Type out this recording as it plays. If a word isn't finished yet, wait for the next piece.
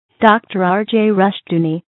Dr. R.J.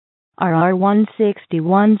 Rushdoony, RR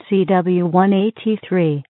 161 CW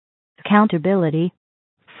 183. Accountability.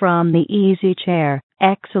 From the Easy Chair,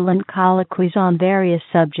 excellent colloquies on various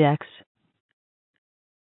subjects.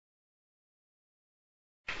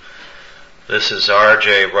 This is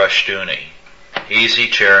R.J. Rushdoony, Easy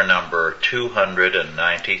Chair number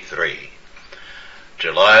 293,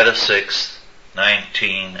 July the 6th,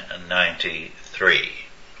 1993.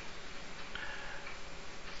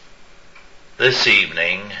 This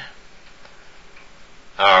evening,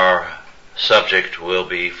 our subject will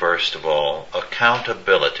be, first of all,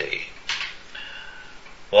 accountability.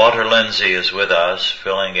 Walter Lindsay is with us,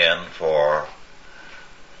 filling in for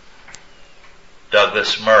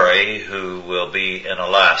Douglas Murray, who will be in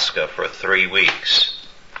Alaska for 3 weeks.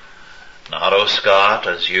 Nato Scott,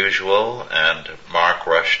 as usual, and Mark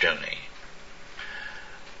Rushdoony.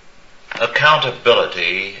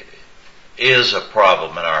 Accountability is a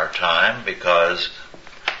problem in our time because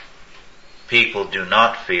people do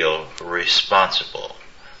not feel responsible.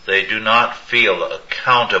 They do not feel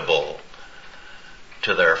accountable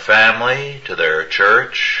to their family, to their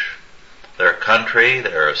church, their country,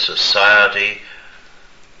 their society,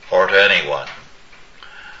 or to anyone.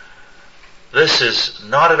 This is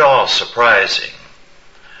not at all surprising.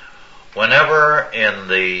 Whenever in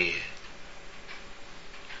the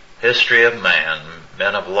history of man,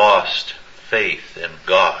 men have lost faith in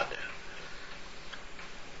God,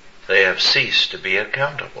 they have ceased to be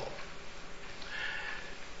accountable.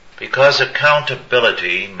 Because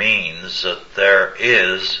accountability means that there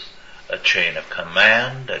is a chain of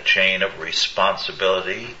command, a chain of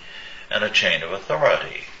responsibility, and a chain of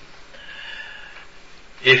authority.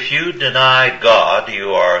 If you deny God,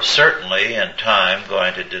 you are certainly in time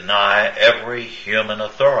going to deny every human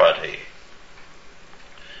authority.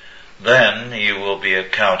 Then you will be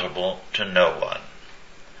accountable to no one.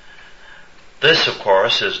 This, of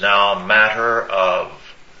course, is now a matter of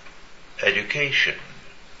education.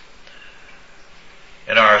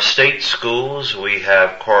 In our state schools, we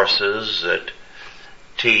have courses that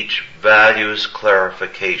teach values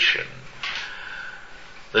clarification.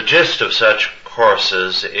 The gist of such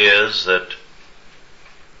courses is that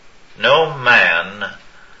no man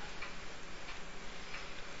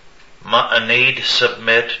need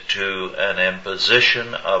submit to an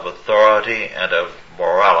imposition of authority and of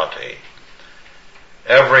morality.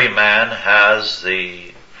 Every man has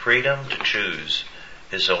the freedom to choose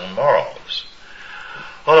his own morals.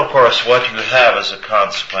 Well, of course, what you have as a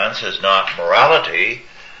consequence is not morality,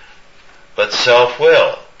 but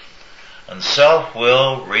self-will. And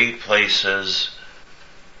self-will replaces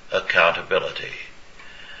accountability.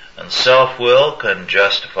 And self-will can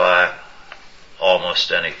justify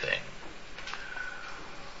almost anything.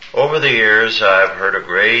 Over the years, I've heard a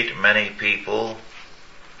great many people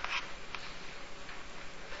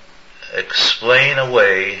explain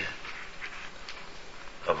away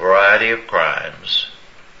a variety of crimes,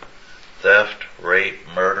 theft, rape,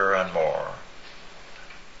 murder, and more,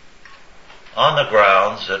 on the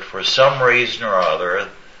grounds that for some reason or other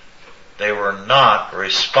they were not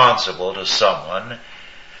responsible to someone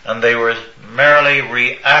and they were merely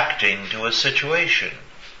reacting to a situation.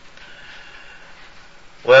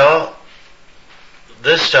 Well,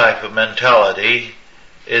 this type of mentality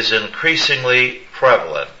is increasingly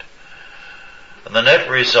prevalent. And the net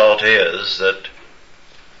result is that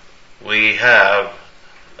we have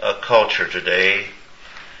a culture today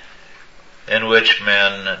in which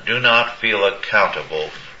men do not feel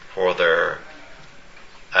accountable for their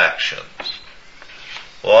actions.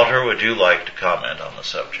 Walter, would you like to comment on the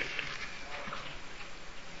subject?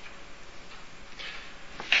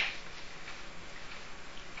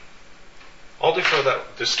 I'll defer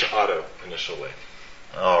this to Otto initially.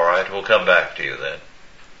 All right, we'll come back to you then.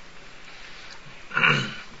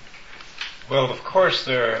 Well, of course,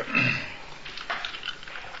 there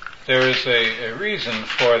is a reason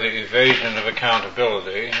for the evasion of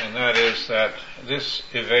accountability, and that is that this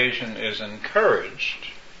evasion is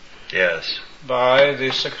encouraged. Yes. By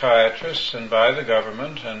the psychiatrists and by the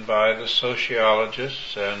government and by the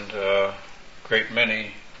sociologists and a great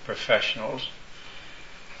many professionals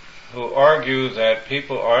who argue that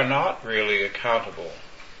people are not really accountable,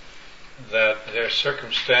 that their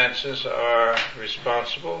circumstances are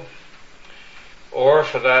responsible, or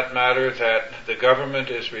for that matter, that the government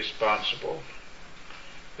is responsible.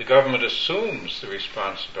 The government assumes the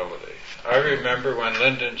responsibility. I remember when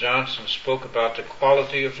Lyndon Johnson spoke about the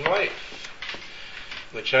quality of life,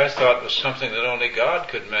 which I thought was something that only God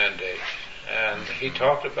could mandate. And he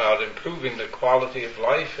talked about improving the quality of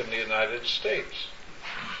life in the United States.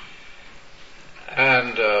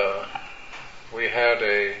 And we had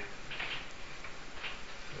a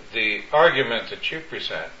argument that you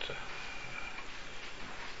present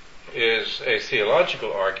is a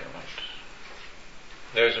theological argument.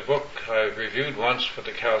 There's a book I reviewed once for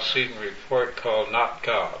the Chalcedon Report called Not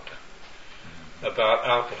God, about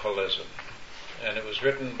alcoholism. And it was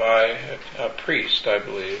written by a priest, I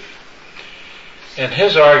believe. And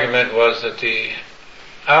his argument was that the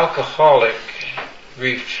alcoholic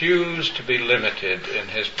refused to be limited in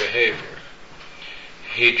his behavior.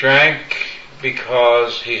 He drank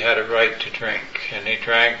because he had a right to drink, and he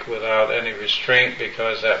drank without any restraint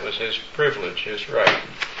because that was his privilege, his right.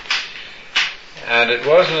 And it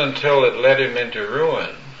wasn't until it led him into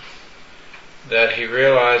ruin that he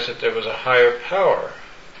realized that there was a higher power.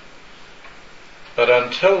 But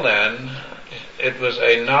until then, it was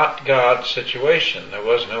a not God situation. There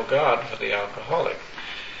was no God for the alcoholic.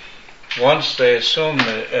 Once they assumed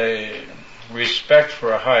a respect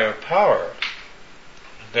for a higher power,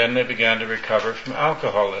 then they began to recover from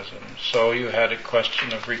alcoholism. So you had a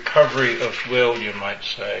question of recovery of will, you might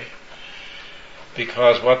say,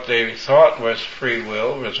 because what they thought was free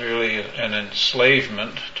will was really an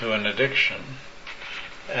enslavement to an addiction.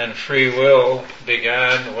 And free will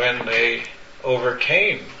began when they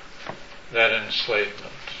overcame that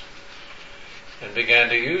enslavement and began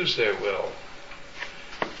to use their will,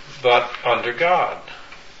 but under God.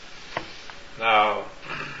 Now,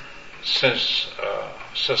 since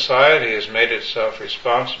society has made itself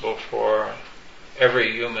responsible for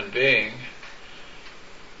every human being,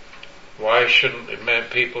 why shouldn't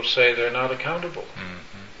people say they're not accountable? Mm-hmm.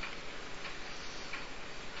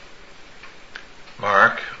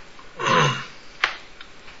 Mark?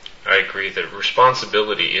 I agree that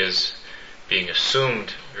responsibility is being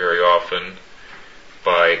assumed very often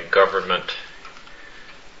by government,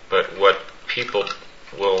 but what people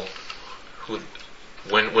will,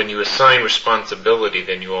 when you assign responsibility,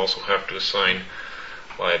 then you also have to assign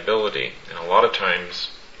liability. And a lot of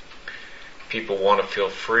times people want to feel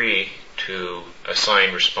free to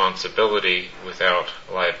assign responsibility without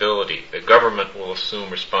liability. The government will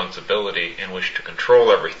assume responsibility and wish to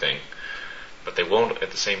control everything, but they won't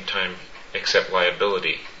at the same time accept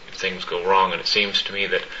liability if things go wrong. And it seems to me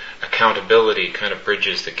that accountability kind of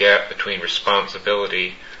bridges the gap between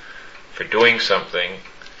responsibility for doing something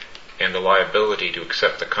and the liability to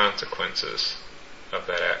accept the consequences of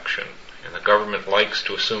that action. And the government likes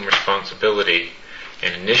to assume responsibility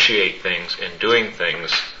and initiate things and doing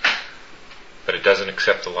things, but it doesn't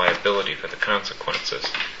accept the liability for the consequences.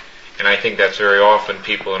 And I think that's very often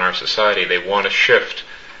people in our society, they want to shift,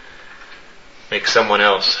 make someone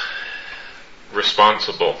else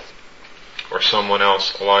responsible or someone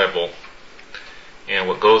else liable. And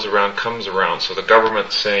what goes around comes around. So the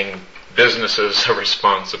government's saying businesses are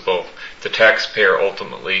responsible, the taxpayer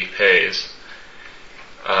ultimately pays,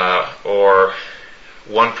 or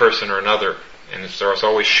one person or another. And there's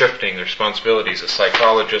always shifting the responsibilities. A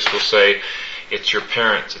psychologist will say, it's your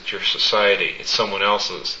parents, it's your society, it's someone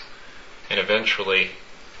else's. And eventually,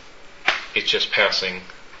 it's just passing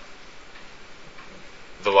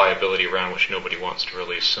the liability around, which nobody wants to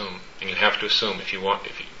really assume. And you have to assume, if you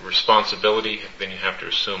responsibility, then you have to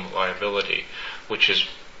assume liability, which is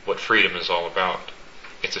what freedom is all about.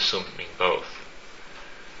 It's assuming both.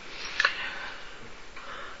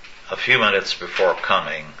 A few minutes before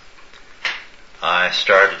coming, I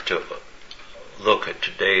started to look at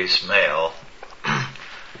today's mail,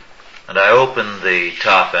 and I opened the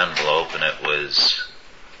top envelope, and it was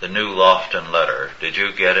the new Lofton letter. Did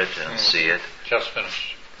you get it and see it? Just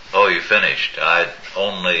finished. Oh, you finished. I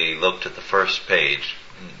only looked at the first page,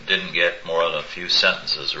 didn't get more than a few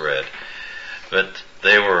sentences read. But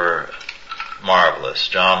they were marvelous.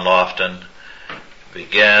 John Lofton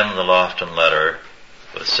began the Lofton letter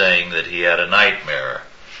with saying that he had a nightmare,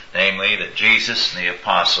 namely that Jesus and the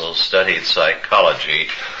apostles studied psychology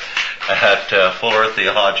at Fuller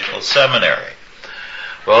Theological Seminary.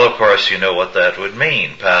 Well, of course, you know what that would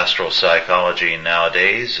mean. Pastoral psychology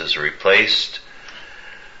nowadays has replaced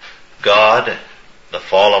God, the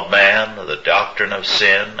fall of man, the doctrine of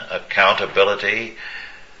sin, accountability,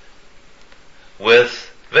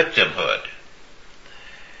 with victimhood.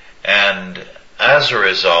 And as a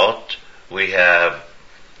result, we have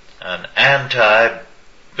an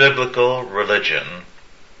anti-biblical religion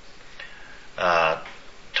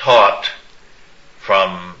taught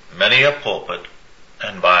from many a pulpit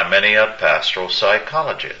and by many a pastoral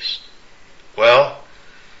psychologist. Well,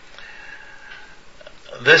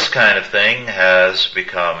 this kind of thing has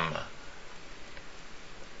become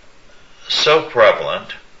so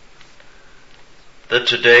prevalent that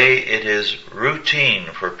today it is routine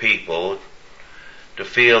for people to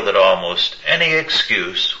feel that almost any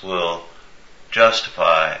excuse will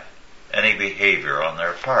justify any behavior on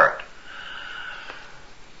their part.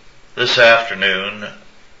 This afternoon,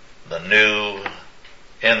 the new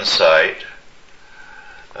insight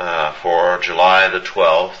for July the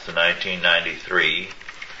 12th, 1993,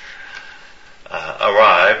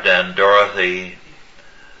 arrived, and Dorothy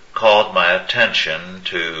called my attention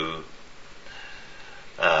to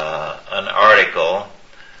an article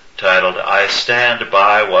titled, "I Stand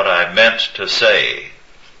by What I Meant to Say."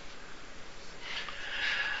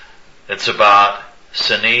 It's about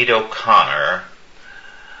Sinead O'Connor.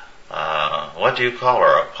 What do you call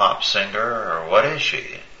her, a pop singer, or what is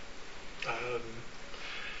she?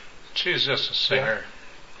 She's just a singer.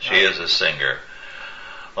 She is a singer.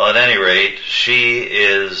 Well, at any rate, she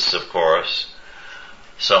is, of course,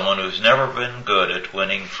 someone who's never been good at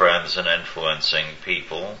winning friends and influencing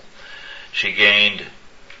people. She gained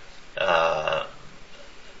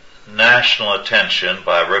national attention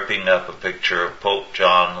by ripping up a picture of Pope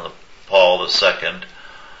John Paul II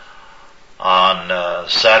on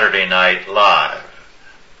Saturday Night Live.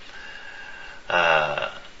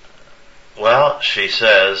 Well, she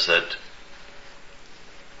says that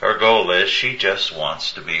her goal is she just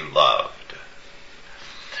wants to be loved.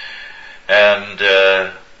 And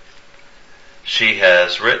she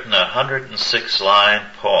has written a 106-line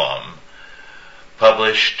poem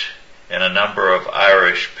published in a number of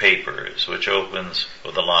Irish papers, which opens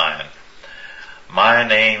with a line, "My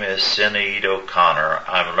name is Sinead O'Connor.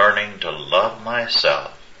 I'm learning to love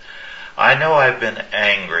myself. I know I've been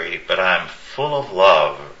angry, but I'm full of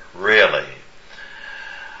love, really.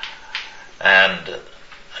 And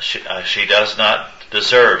she does not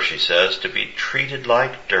deserve," she says, "to be treated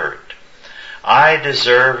like dirt. I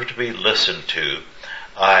deserve to be listened to.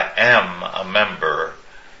 I am a member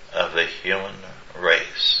of the human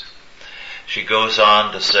race." She goes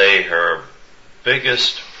on to say her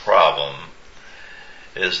biggest problem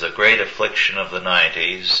is the great affliction of the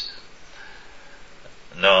 90s,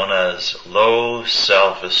 known as low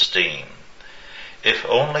self-esteem. If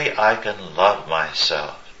only I can love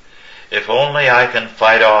myself. If only I can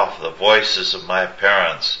fight off the voices of my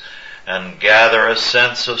parents and gather a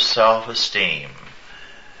sense of self-esteem.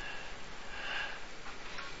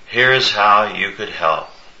 Here's how you could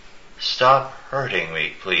help. Stop hurting me,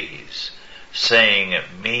 please, saying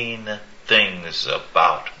mean things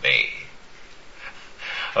about me.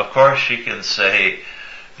 Of course, she can say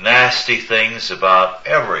nasty things about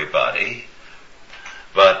everybody,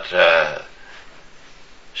 but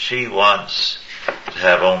she wants to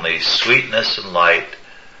have only sweetness and light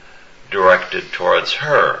directed towards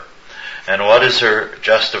her. And what is her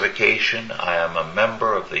justification? I am a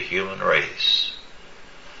member of the human race.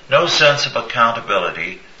 No sense of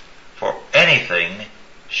accountability for anything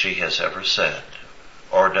she has ever said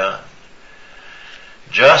or done.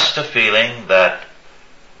 Just a feeling that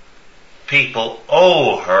people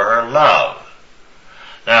owe her love.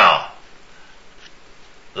 Now,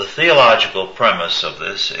 the theological premise of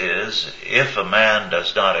this is, if a man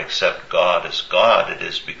does not accept God as God, it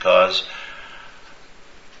is because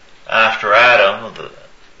after Adam,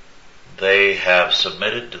 they have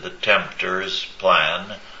submitted to the tempter's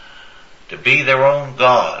plan to be their own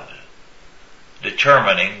God,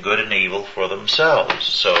 determining good and evil for themselves.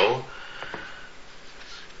 So,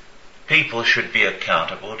 people should be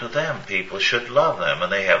accountable to them. People should love them,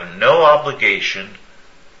 and they have no obligation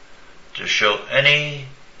to show any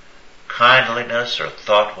kindliness or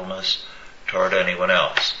thoughtfulness toward anyone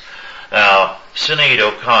else. Now, Sinead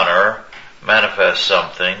O'Connor manifests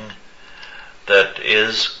something that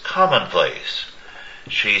is commonplace.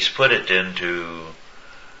 She's put it into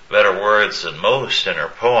better words than most in her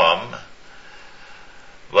poem,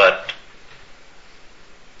 but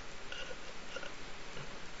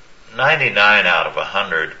 99 out of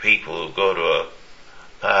 100 people who go to a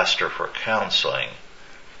pastor for counseling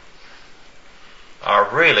are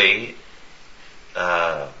really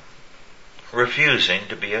refusing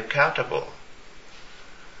to be accountable.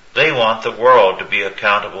 They want the world to be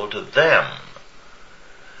accountable to them.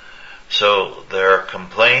 So their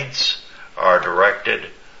complaints are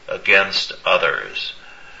directed against others.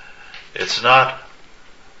 It's not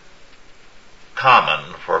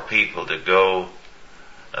common for people to go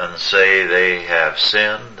and say they have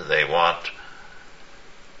sinned, they want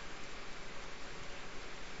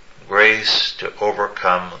grace to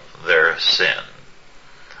overcome their sin.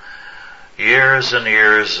 Years and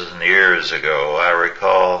years and years ago, I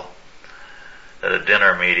recall at a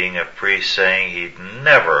dinner meeting a priest saying he'd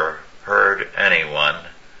never heard anyone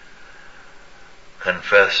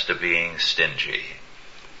confess to being stingy.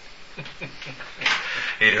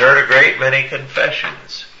 He'd heard a great many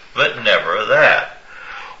confessions, but never that.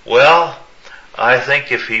 Well, I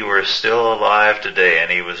think if he were still alive today, and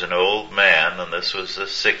he was an old man, and this was the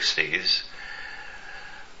 60s,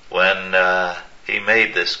 when he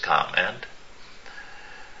made this comment,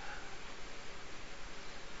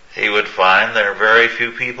 he would find there are very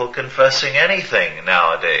few people confessing anything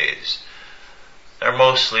nowadays. They're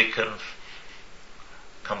mostly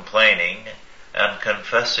complaining and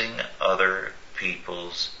confessing other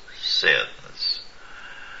people's sins.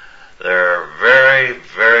 They're very,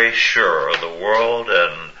 very sure the world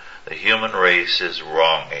and the human race is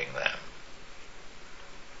wronging them.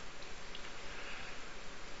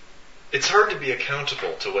 It's hard to be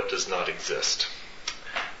accountable to what does not exist.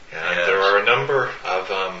 And Yes. there are a number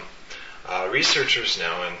of researchers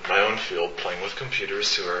now in my own field playing with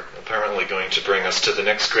computers who are apparently going to bring us to the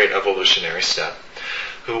next great evolutionary step,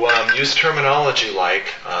 who use terminology like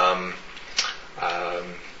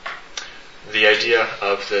the idea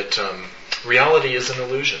of that reality is an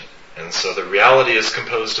illusion. And so the reality is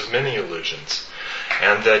composed of many illusions.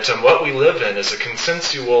 And that what we live in is a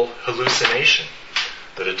consensual hallucination.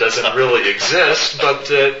 That it doesn't really exist, but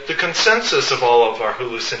that the consensus of all of our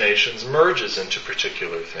hallucinations merges into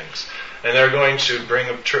particular things. And they're going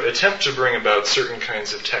to attempt to bring about certain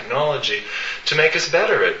kinds of technology to make us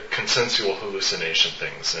better at consensual hallucination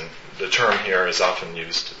things. And the term here is often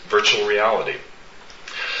used, virtual reality.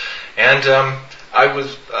 And I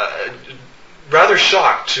was rather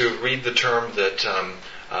shocked to read the term that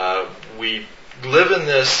we live in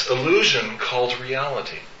this illusion called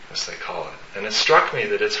reality, as they call it. And it struck me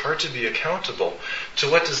that it's hard to be accountable to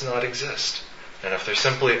what does not exist. And if they're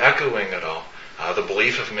simply echoing it all, the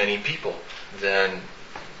belief of many people, then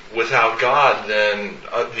without God, then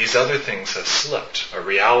these other things have slipped. Our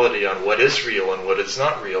reality on what is real and what is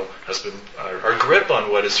not real has been, our grip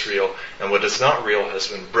on what is real and what is not real has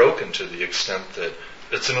been broken to the extent that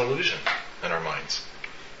it's an illusion in our minds.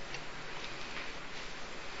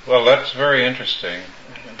 Well, that's very interesting.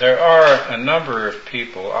 There are a number of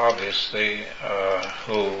people, obviously,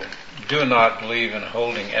 who do not believe in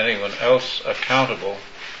holding anyone else accountable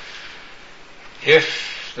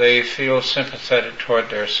if they feel sympathetic toward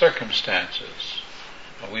their circumstances.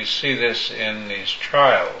 We see this in these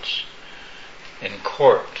trials in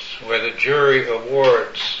courts, where the jury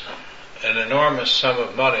awards an enormous sum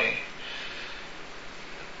of money,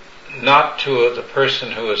 not to the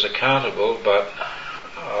person who is accountable, but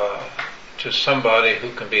to somebody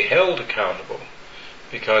who can be held accountable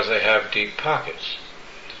because they have deep pockets.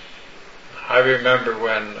 I remember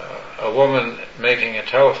when a woman making a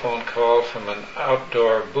telephone call from an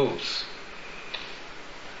outdoor booth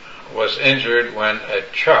was injured when a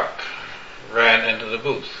truck ran into the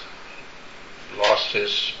booth, lost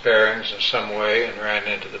his bearings in some way and ran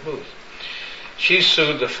into the booth. She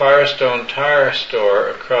sued the Firestone tire store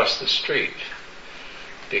across the street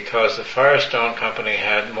because the Firestone company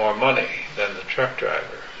had more money than the truck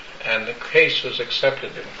driver, and the case was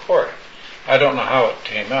accepted in court. I don't know how it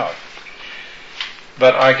came out.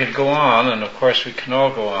 But I could go on, and of course we can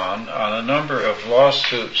all go on a number of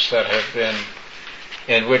lawsuits that have been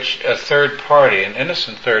in which a third party, an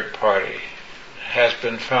innocent third party, has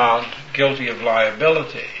been found guilty of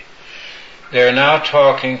liability. They're now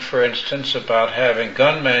talking, for instance, about having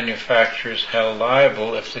gun manufacturers held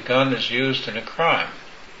liable if the gun is used in a crime.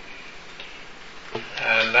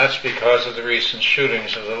 And that's because of the recent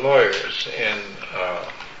shootings of the lawyers in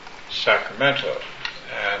Sacramento.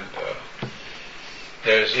 And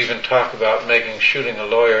there's even talk about making shooting a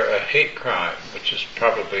lawyer a hate crime, which is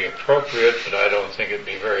probably appropriate, but I don't think it'd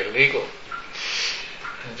be very legal.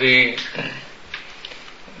 The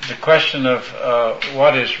question of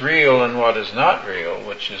what is real and what is not real,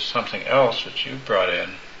 which is something else which you brought in,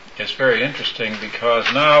 is very interesting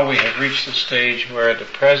because now we have reached the stage where the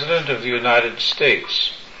President of the United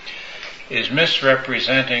States is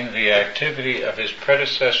misrepresenting the activity of his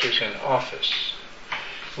predecessors in office.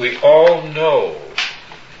 We all know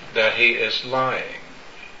that he is lying.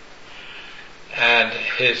 And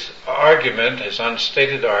his argument, his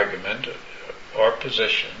unstated argument or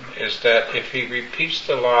position, is that if he repeats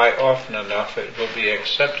the lie often enough, it will be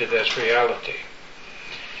accepted as reality.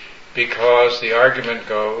 Because the argument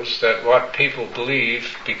goes that what people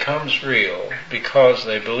believe becomes real because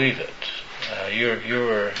they believe it.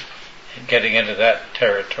 You're getting into that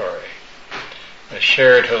territory. A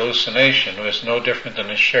shared hallucination is no different than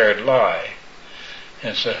a shared lie.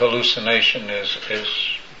 And so hallucination is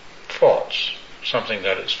false. Something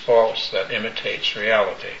that is false that imitates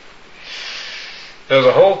reality. So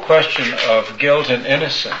the whole question of guilt and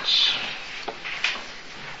innocence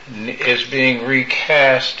is being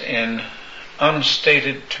recast in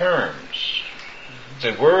unstated terms.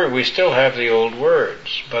 we still have the old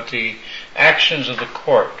words, but the actions of the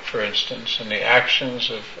court, for instance, and the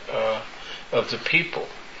actions of the people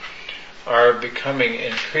are becoming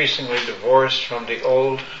increasingly divorced from the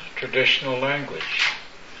old traditional language.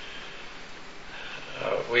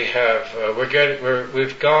 We've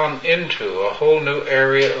gone into a whole new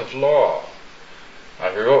area of law.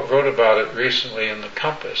 I wrote about it recently in the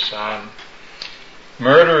Compass on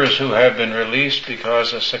murderers who have been released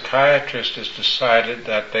because a psychiatrist has decided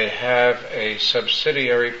that they have a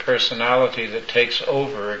subsidiary personality that takes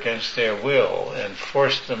over against their will and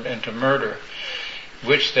forced them into murder,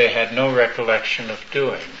 which they had no recollection of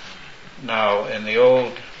doing. Now, in the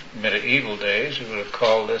old medieval days, we would have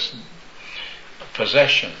called this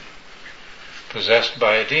possession, possessed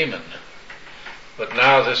by a demon. But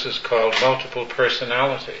now this is called multiple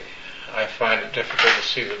personality. I find it difficult to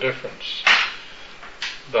see the difference.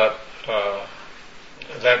 But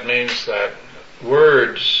that means that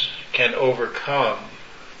words can overcome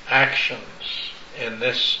actions in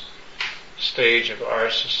this stage of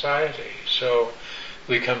our society. So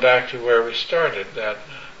we come back to where we started, that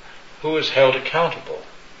who is held accountable?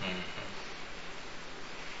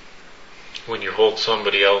 When you hold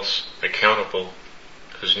somebody else accountable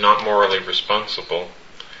who's not morally responsible,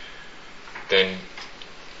 then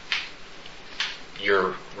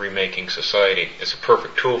you're remaking society. It's a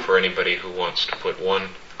perfect tool for anybody who wants to put one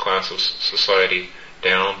class of society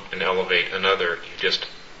down and elevate another. You just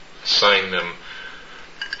assign them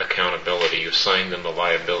accountability. You assign them the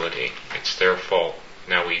liability. It's their fault.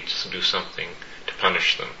 Now we just do something to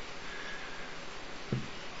punish them.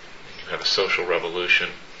 You have a social revolution,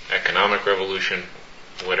 economic revolution,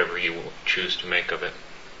 whatever you will choose to make of it.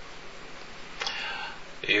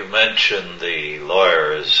 You mentioned the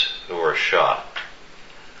lawyers who were shot.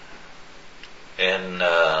 In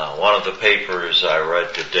one of the papers I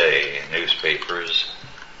read today, newspapers,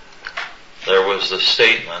 there was the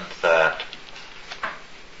statement that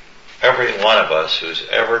every one of us who's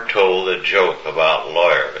ever told a joke about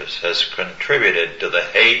lawyers has contributed to the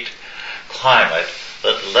hate climate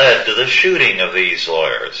that led to the shooting of these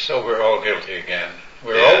lawyers. So we're all guilty again.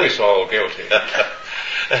 We're always all guilty.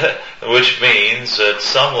 Which means that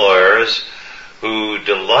some lawyers who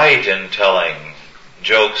delight in telling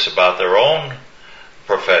jokes about their own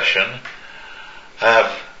profession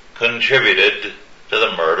have contributed to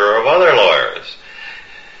the murder of other lawyers.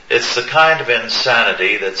 It's the kind of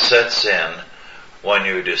insanity that sets in when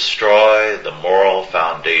you destroy the moral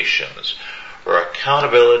foundations, where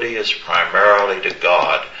accountability is primarily to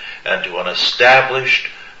God and to an established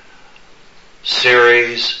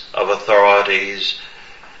series of authorities,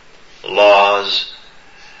 laws,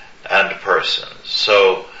 and persons.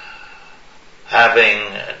 So, having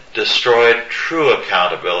destroyed true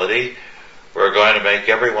accountability, we're going to make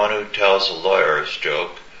everyone who tells a lawyer's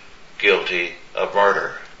joke guilty of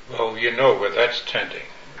murder. Well, you know where that's tending.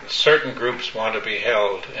 Certain groups want to be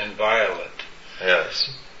held inviolate.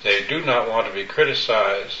 Yes. They do not want to be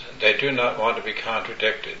criticized. They do not want to be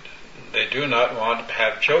contradicted. They do not want to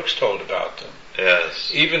have jokes told about them.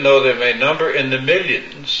 Yes. Even though they may number in the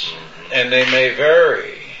millions, and they may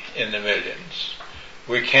vary in the millions,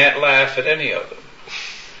 we can't laugh at any of them.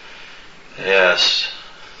 Yes.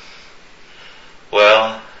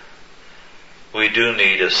 Well, we do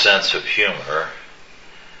need a sense of humor.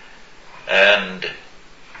 And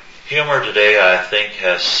humor today, I think,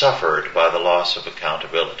 has suffered by the loss of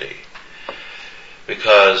accountability.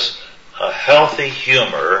 Because a healthy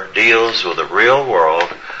humor deals with the real world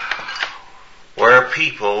where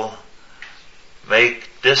people make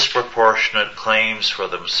disproportionate claims for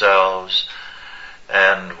themselves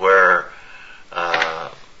and where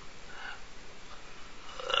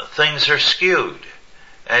things are skewed.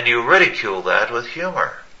 And you ridicule that with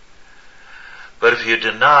humor. But if you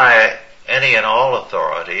deny any and all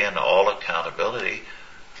authority and all accountability,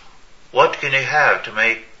 what can you have to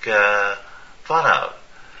make fun of?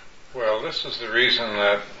 Well, this is the reason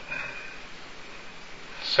that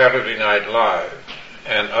Saturday Night Live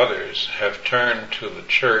and others have turned to the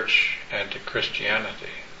church and to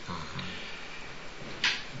Christianity.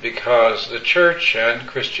 Because the church and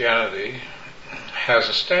Christianity has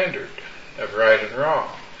a standard of right and wrong.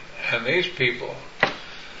 And these people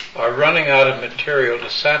are running out of material to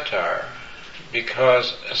satire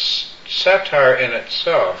because satire in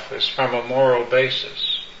itself is from a moral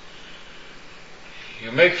basis.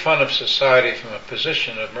 You make fun of society from a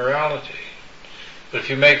position of morality. But if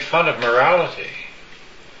you make fun of morality,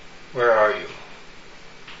 where are you?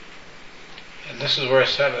 And this is where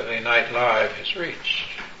Saturday Night Live has reached.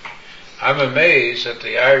 I'm amazed that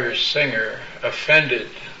the Irish singer offended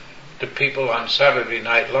the people on Saturday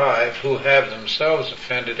Night Live who have themselves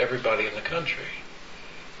offended everybody in the country,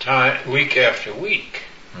 week after week.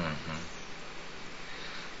 Mm-hmm.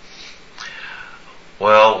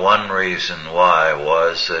 Well, one reason why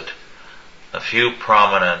was that a few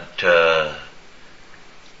prominent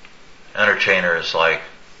entertainers like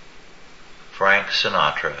Frank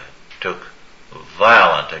Sinatra took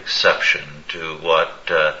violent exception to what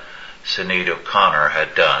Sinead O'Connor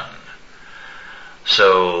had done.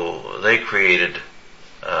 So they created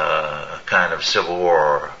a kind of civil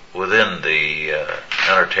war within the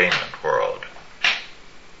entertainment world.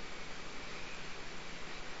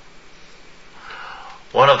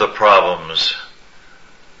 One of the problems,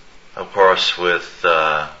 of course, with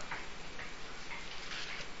a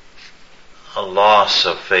loss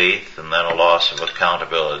of faith and then a loss of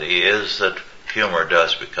accountability is that humor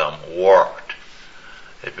does become warped.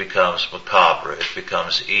 It becomes macabre. It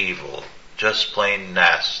becomes evil. Just plain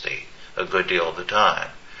nasty a good deal of the time.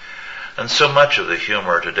 And so much of the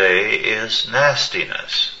humor today is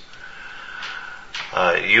nastiness.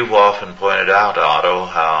 You've often pointed out, Otto,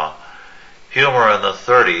 how humor in the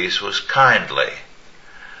 30s was kindly.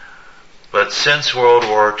 But since World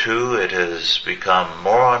War II, it has become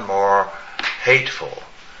more and more hateful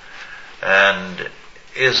and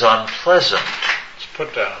is unpleasant. It's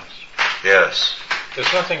put-downs. Yes.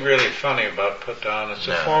 There's nothing really funny about put-down. It's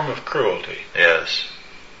a form of cruelty. Yes.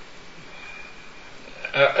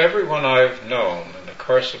 Everyone I've known in the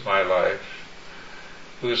course of my life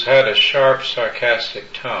who's had a sharp,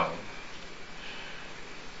 sarcastic tongue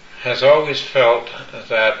has always felt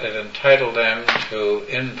that it entitled them to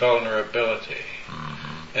invulnerability.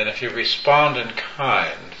 Mm-hmm. And if you respond in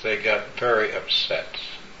kind, they got very upset.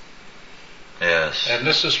 Yes. And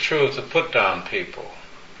this is true of the put-down people.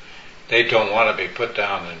 They don't want to be put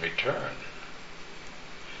down in return.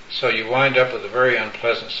 So you wind up with a very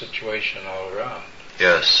unpleasant situation all around.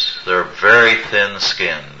 Yes, they're very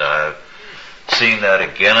thin-skinned. I've seen that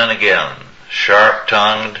again and again.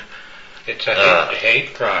 Sharp-tongued. It's a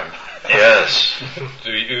hate crime. Yes.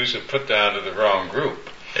 To use a put-down to the wrong group.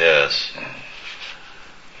 Yes.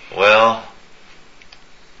 Well,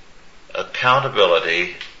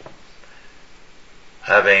 accountability,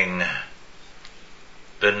 having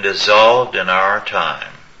been dissolved in our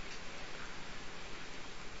time,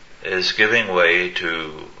 is giving way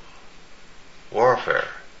to warfare.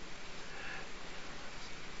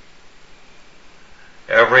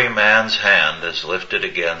 Every man's hand is lifted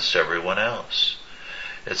against everyone else.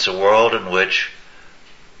 It's a world in which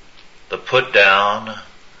the put down,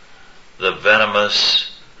 the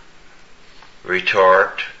venomous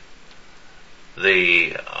retort,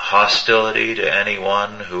 the hostility to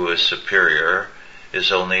anyone who is superior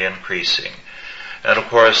is only increasing. And of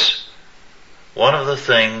course, one of the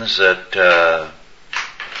things that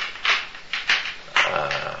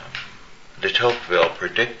de Tocqueville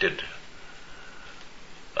predicted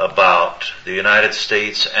about the United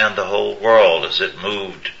States and the whole world as it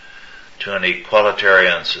moved to an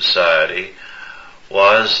equalitarian society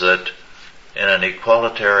was that in an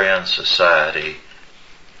equalitarian society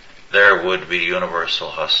there would be universal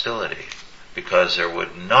hostility, because there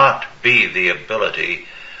would not be the ability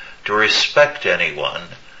to respect anyone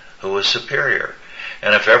who is superior.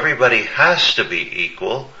 And if everybody has to be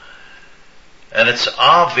equal, and it's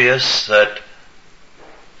obvious that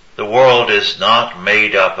the world is not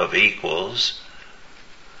made up of equals,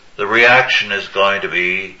 the reaction is going to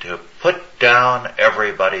be to put down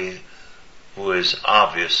everybody who is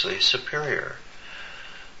obviously superior.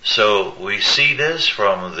 So we see this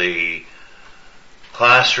from the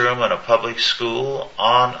classroom in a public school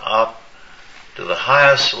on up to the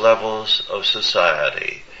highest levels of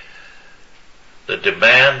society. The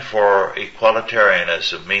demand for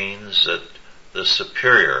equalitarianism means that the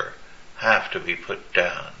superior have to be put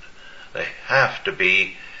down. They have to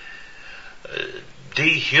be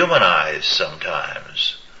dehumanized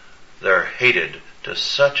sometimes. They're hated to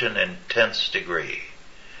such an intense degree.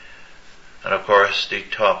 And of course, de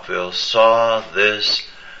Tocqueville saw this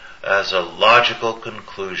as a logical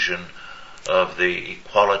conclusion of the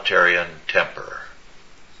equalitarian temper.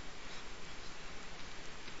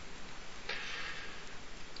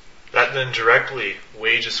 That then directly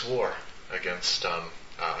wages war against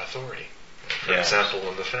authority. For example,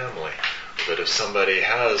 in the family, that if somebody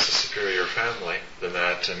has a superior family, then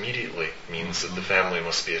that immediately means that the family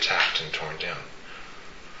must be attacked and torn down.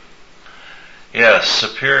 Yes,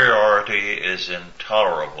 superiority is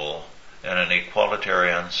intolerable in an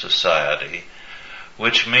equalitarian society,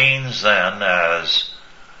 which means then, as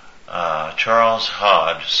Charles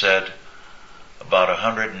Hodge said about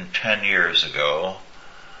 110 years ago,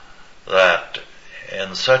 that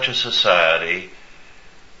in such a society,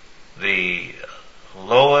 the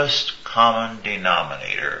lowest common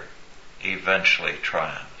denominator eventually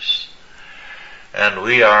triumphs. And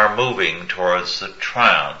we are moving towards the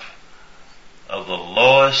triumph of the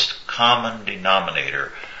lowest common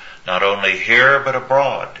denominator, not only here but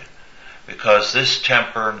abroad, because this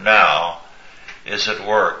temper now is at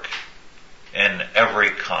work in every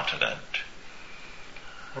continent.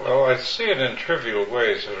 Well, I see it in trivial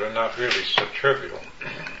ways that are not really so trivial.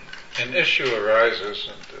 An issue arises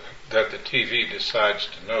that the TV decides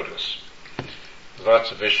to notice.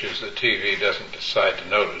 Lots of issues the TV doesn't decide to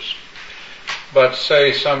notice. But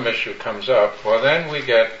say some issue comes up, well then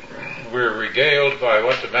we're regaled by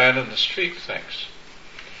what the man in the street thinks.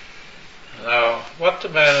 Now, what the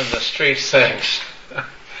man in the street thinks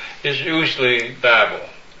is usually babble.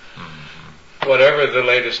 Whatever the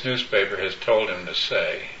latest newspaper has told him to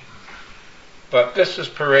say. But this is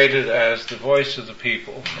paraded as the voice of the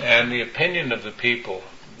people and the opinion of the people,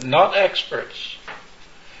 not experts.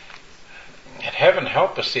 And heaven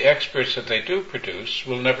help us, the experts that they do produce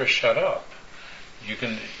will never shut up. You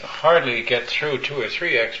can hardly get through 2 or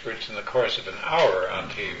 3 experts in the course of an hour on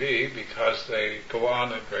TV because they go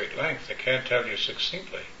on at great length. They can't tell you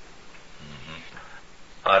succinctly.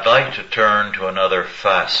 I'd like to turn to another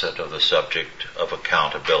facet of the subject of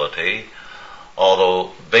accountability,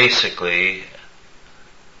 although basically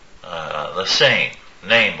the same,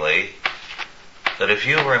 namely that if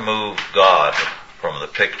you remove God from the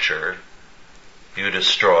picture, you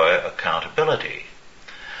destroy accountability.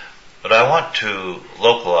 But I want to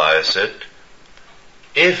localize it.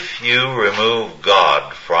 If you remove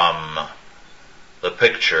God from the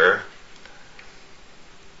picture,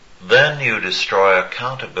 then you destroy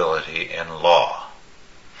accountability in law.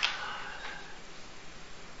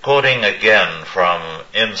 Quoting again from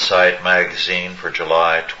Insight magazine for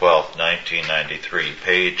July 12, 1993,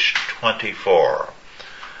 page 24,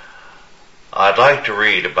 I'd like to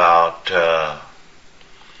read about a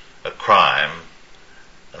crime,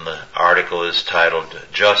 and the article is titled,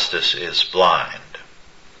 "Justice is Blind."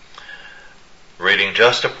 Reading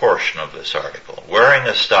just a portion of this article. Wearing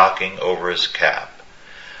a stocking over his cap,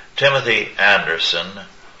 Timothy Anderson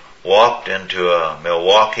walked into a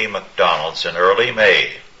Milwaukee McDonald's in early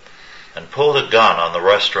May and pulled a gun on the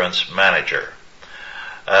restaurant's manager.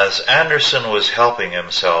 As Anderson was helping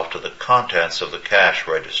himself to the contents of the cash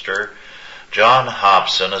register, John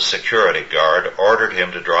Hobson, a security guard, ordered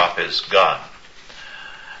him to drop his gun.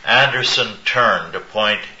 Anderson turned to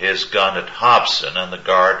point his gun at Hobson, and the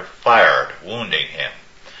guard fired, wounding him.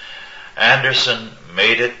 Anderson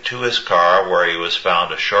made it to his car, where he was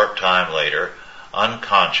found a short time later,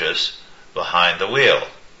 unconscious, behind the wheel.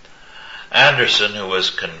 Anderson, who was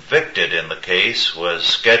convicted in the case, was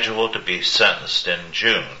scheduled to be sentenced in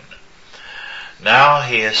June. Now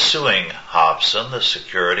he is suing Hobson, the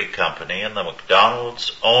security company, and the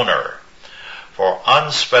McDonald's owner for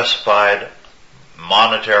unspecified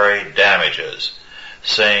monetary damages,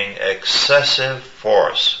 saying excessive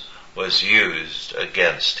force was used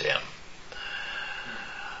against him.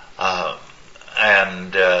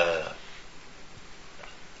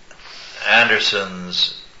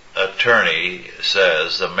 Anderson's attorney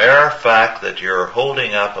says, the mere fact that you're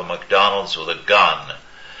holding up a McDonald's with a gun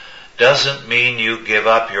doesn't mean you give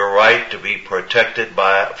up your right to be protected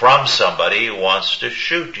from somebody who wants to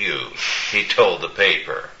shoot you, he told the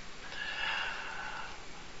paper.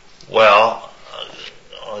 Well,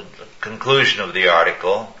 conclusion of the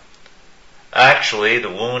article, actually the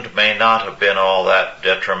wound may not have been all that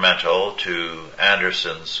detrimental to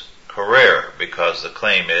Anderson's career, because the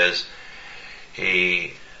claim is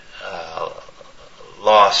he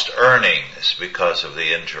lost earnings because of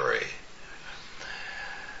the injury.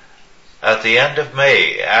 At the end of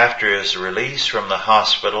May, after his release from the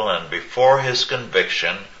hospital and before his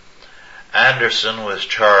conviction, Anderson was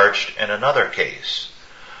charged in another case.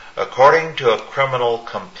 According to a criminal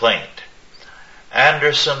complaint,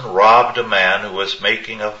 Anderson robbed a man who was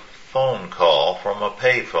making a phone call from a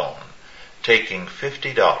payphone, taking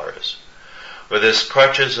 $50. With his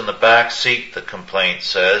crutches in the back seat, the complaint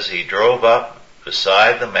says, he drove up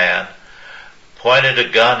beside the man, pointed a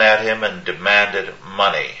gun at him, and demanded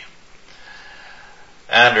money.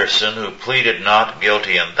 Anderson, who pleaded not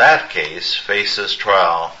guilty in that case, faces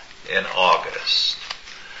trial in August.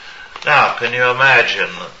 Now, can you imagine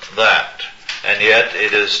that? And yet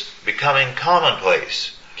it is becoming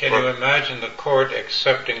commonplace. Can you imagine the court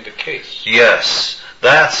accepting the case? Yes,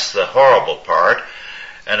 that's the horrible part.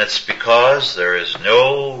 And it's because there is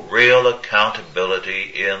no real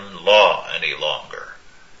accountability in law any longer.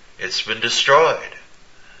 It's been destroyed.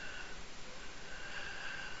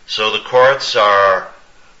 So the courts are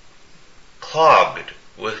clogged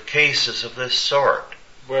with cases of this sort.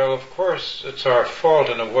 Well, of course, it's our fault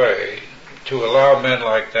in a way to allow men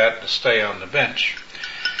like that to stay on the bench.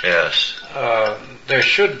 Yes. There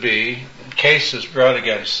should be cases brought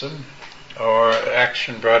against them or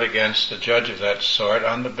action brought against a judge of that sort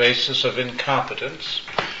on the basis of incompetence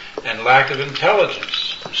and lack of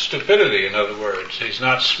intelligence. Stupidity, in other words. He's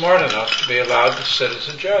not smart enough to be allowed to sit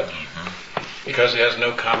as a judge because he has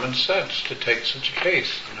no common sense to take such a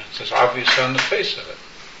case. It's just obvious on the face of it.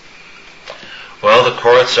 Well, the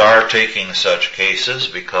courts are taking such cases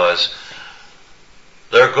because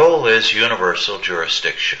their goal is universal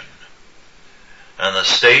jurisdiction. And the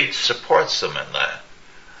state supports them in that.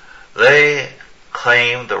 They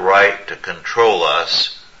claim the right to control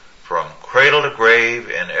us from cradle to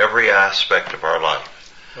grave in every aspect of our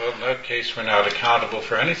life. Well, in that case, we're not accountable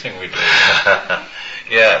for anything we do.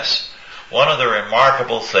 Yes. One of the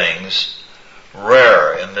remarkable things,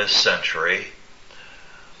 rare in this century,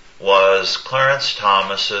 was Clarence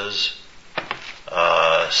Thomas's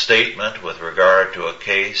statement with regard to a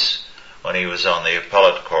case when he was on the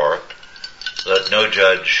appellate court that no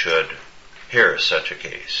judge should hear such a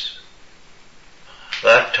case.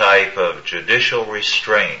 That type of judicial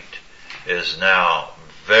restraint is now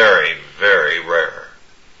very, very rare.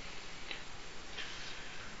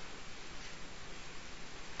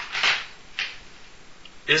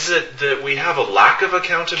 Is it that we have a lack of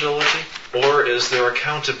accountability, or is there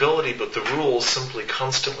accountability but the rules simply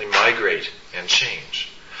constantly migrate and change?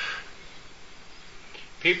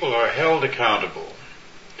 People are held accountable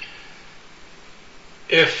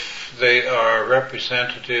if they are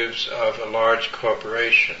representatives of a large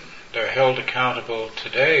corporation. They're held accountable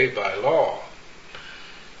today by law.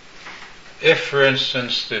 If, for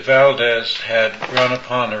instance, the Valdez had run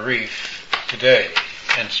upon a reef today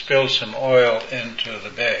and spilled some oil into the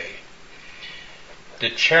bay, the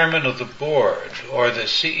chairman of the board or the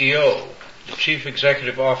CEO, the chief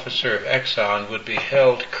executive officer of Exxon, would be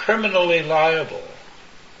held criminally liable.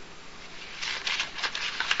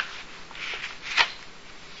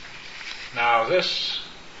 Now this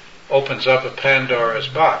opens up a Pandora's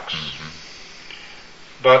box.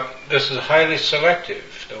 But this is highly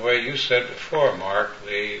selective. The way you said before, Mark,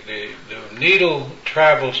 the needle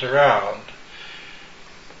travels around.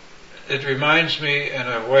 It reminds me in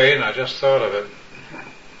a way, and I just thought of it,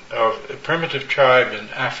 of a primitive tribe in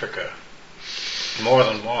Africa, more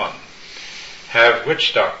than one, have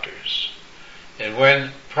witch doctors. And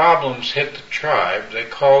when problems hit the tribe, they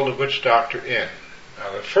call the witch doctor in.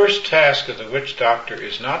 Now, the first task of the witch doctor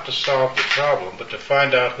is not to solve the problem, but to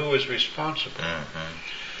find out who is responsible.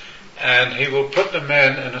 And he will put the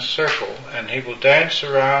men in a circle, and he will dance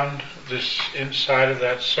around this inside of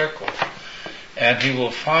that circle, and he will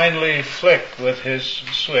finally flick with his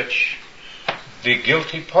switch the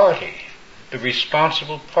guilty party, the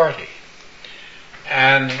responsible party.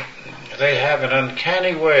 And they have an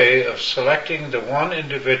uncanny way of selecting the one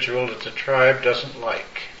individual that the tribe doesn't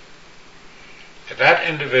like. That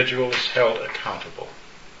individual is held accountable.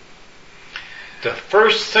 The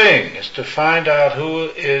first thing is to find out who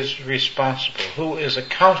is responsible, who is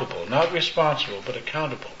accountable, not responsible, but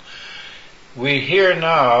accountable. We hear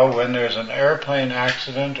now when there's an airplane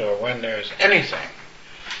accident or when there's anything,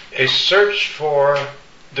 a search for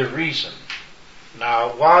the reason. Now,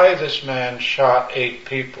 why this man shot 8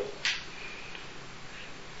 people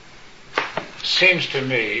seems to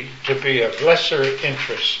me to be of lesser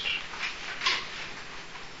interest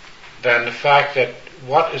than the fact that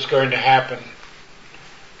what is going to happen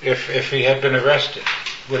if he had been arrested.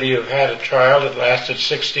 Would he have had a trial that lasted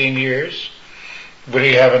 16 years? Would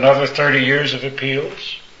he have another 30 years of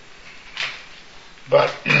appeals?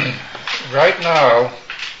 But right now,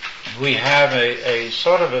 we have a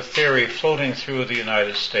sort of a theory floating through the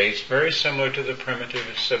United States, very similar to the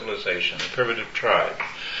primitive civilization, the primitive tribe,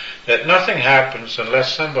 that nothing happens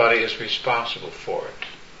unless somebody is responsible for it.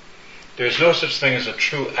 There's no such thing as a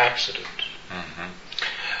true accident.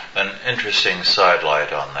 An interesting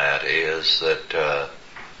sidelight on that is that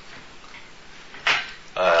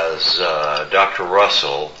as Dr.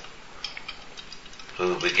 Russell,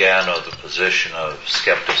 who began with the position of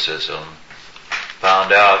skepticism,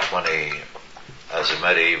 found out when he, as a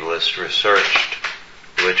medievalist, researched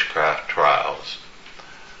witchcraft trials.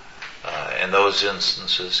 In those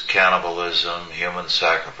instances, cannibalism, human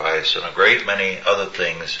sacrifice, and a great many other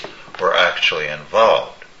things were actually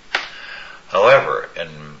involved. However, in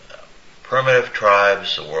primitive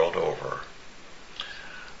tribes the world over,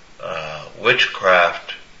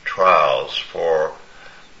 witchcraft trials for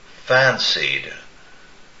fancied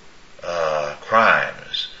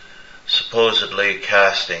crimes, supposedly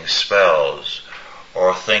casting spells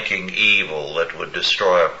or thinking evil that would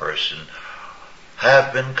destroy a person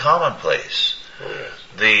have been commonplace. Oh, yes.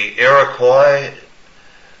 The Iroquois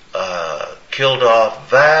killed off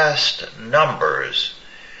vast numbers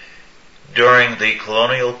during the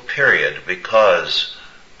colonial period because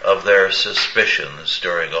of their suspicions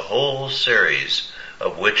during a whole series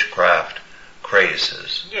of witchcraft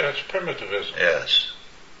crazes. Yeah, it's primitivism. Yes.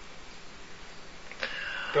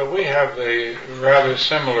 But we have a rather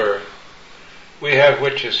similar, we have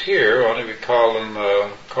witches here, only we call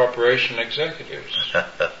them corporation executives.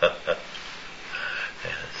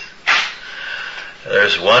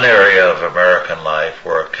 There's one area of American life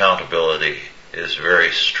where accountability is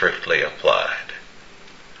very strictly applied.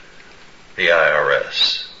 The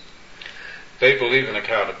IRS. They believe in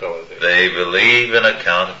accountability. They believe in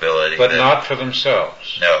accountability. But not for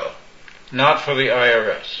themselves. No. Not for the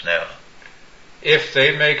IRS. No. If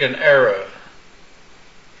they make an error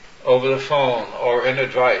over the phone or in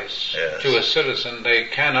advice to a citizen, they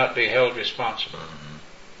cannot be held responsible. Mm-hmm.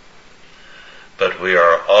 But we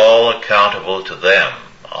are all accountable to them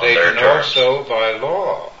on they their can terms. also, by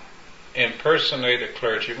law, impersonate a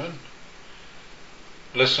clergyman,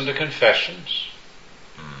 listen to confessions.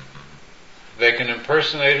 Mm-hmm. They can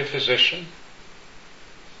impersonate a physician.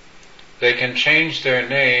 They can change their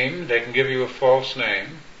name. They can give you a false name.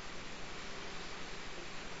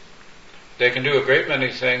 They can do a great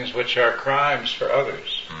many things which are crimes for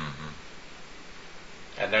others. Mm-hmm.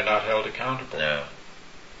 And they're not held accountable. No.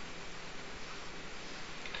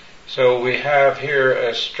 So we have here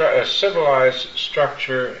a civilized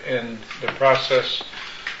structure in the process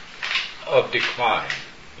of decline.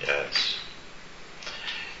 Yes.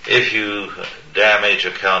 If you damage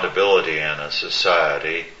accountability in a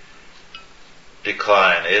society,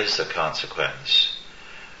 decline is the consequence.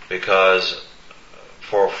 Because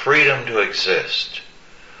for freedom to exist,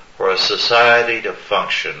 for a society to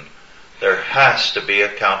function, there has to be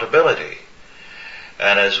accountability.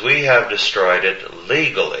 And as we have destroyed it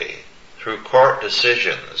legally, through court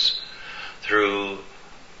decisions, through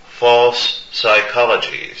false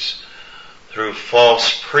psychologies, through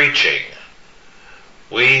false preaching,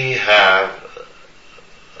 we have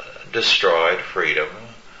destroyed freedom,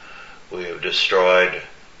 we have destroyed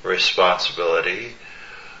responsibility,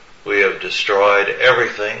 we have destroyed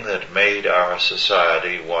everything that made our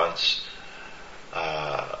society once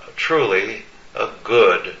truly a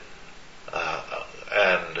good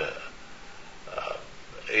and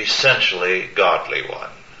essentially godly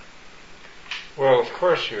one. Well, of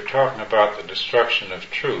course, you're talking about the destruction of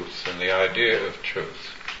truth and the idea of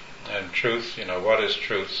truth. And truth, what is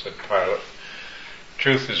truth, said Pilate.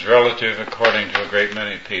 Truth is relative according to a great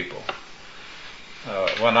many people.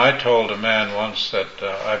 When I told a man once that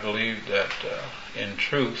I believed that in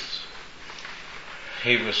truth,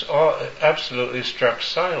 he was absolutely struck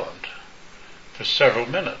silent for several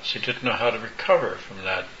minutes. He didn't know how to recover from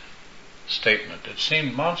that statement. It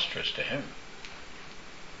seemed monstrous to him.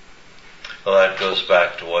 Well, that goes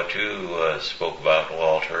back to what you spoke about,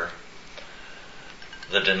 Walter.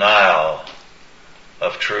 The denial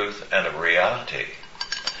of truth and of reality.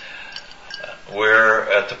 We're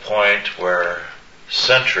at the point where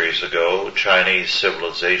centuries ago Chinese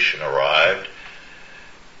civilization arrived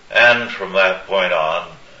and from that point on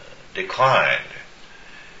declined.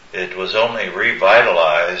 It was only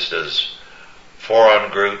revitalized as foreign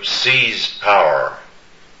groups seized power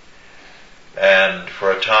and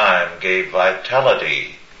for a time gave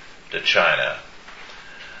vitality to China.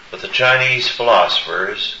 But the Chinese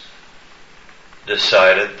philosophers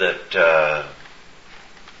decided that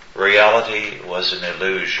reality was an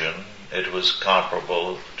illusion, it was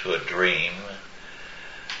comparable to a dream,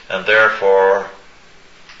 and therefore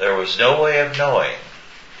there was no way of knowing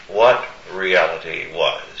what reality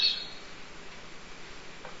was.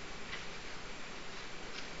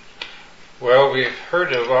 Well, we've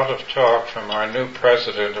heard a lot of talk from our new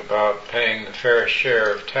president about paying the fair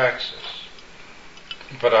share of taxes.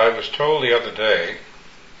 But I was told the other day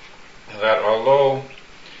that although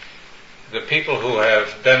the people who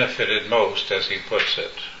have benefited most, as he puts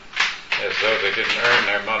it, as though they didn't earn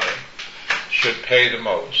their money, should pay the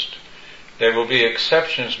most, there will be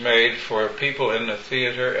exceptions made for people in the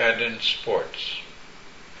theater and in sports.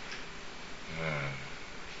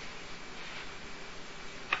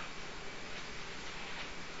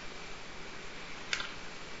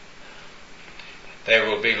 There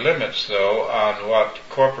will be limits, though, on what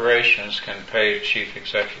corporations can pay chief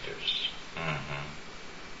executives. Mm-hmm.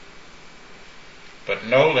 But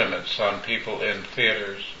no limits on people in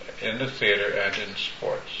theaters, in the theater and in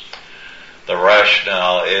sports. The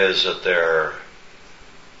rationale is that they're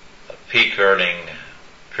peak earning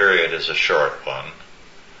period is a short one.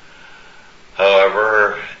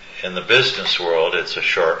 However, in the business world, it's a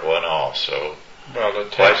short one also. Well,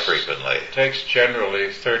 it quite frequently. It takes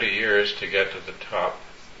generally 30 years to get to the top.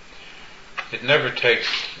 It never takes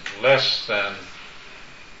less than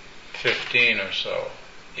 15 or so,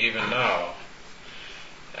 even now.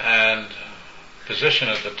 And position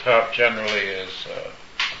at the top generally is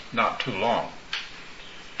not too long.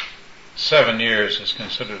 7 years is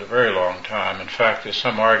considered a very long time. In fact, there's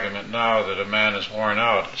some argument now that a man is worn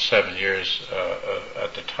out at 7 years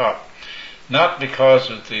at the top, not because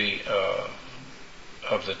of the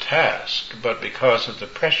task, but because of the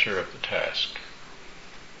pressure of the task.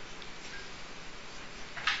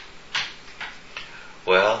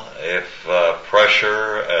 Well, if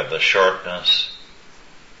pressure and the shortness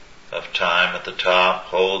of time at the top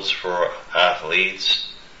holds for athletes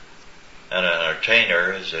and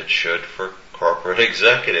entertainers, it should for corporate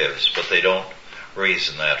executives, but they don't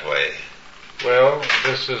reason that way. Well,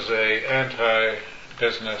 this is a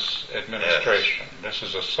anti-business administration. Yes. This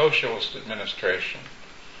is a socialist administration.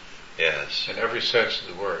 Yes. In every sense of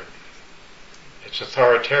the word. It's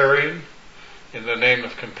authoritarian in the name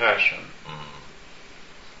of compassion.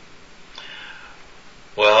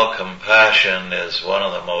 Well, compassion is one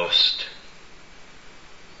of the most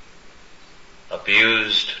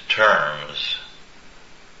abused terms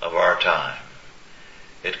of our time.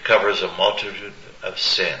 It covers a multitude of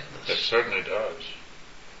sins. It certainly does.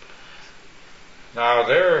 Now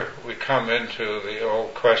there we come into the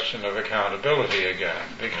old question of accountability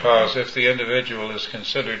again, because if the individual is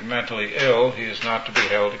considered mentally ill, he is not to be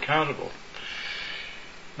held accountable.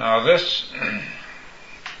 Now this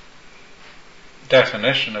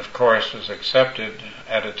definition, of course, was accepted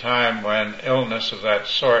at a time when illness of that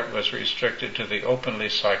sort was restricted to the openly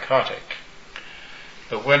psychotic.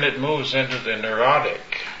 But when it moves into the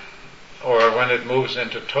neurotic, or when it moves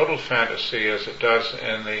into total fantasy, as it does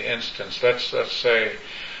in the instance, let's say,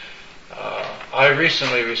 I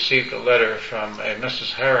recently received a letter from a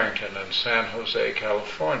Mrs. Harrington in San Jose,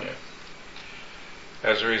 California,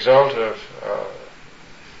 as a result of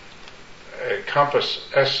a Compass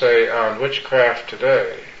essay on witchcraft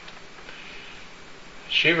today.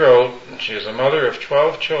 She wrote, she is a mother of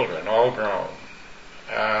 12 children, all grown,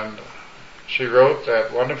 and she wrote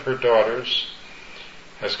that one of her daughters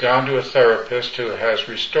has gone to a therapist who has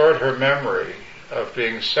restored her memory of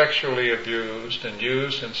being sexually abused and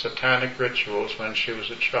used in satanic rituals when she was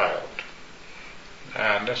a child.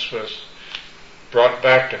 And this was brought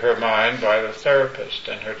back to her mind by the therapist,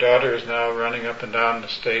 and her daughter is now running up and down the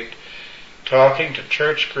state talking to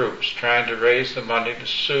church groups, trying to raise the money to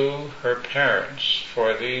sue her parents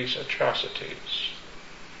for these atrocities.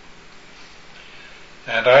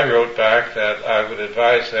 And I wrote back that I would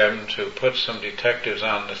advise them to put some detectives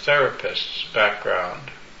on the therapist's background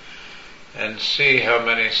and see how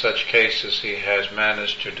many such cases he has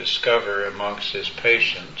managed to discover amongst his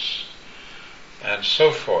patients and so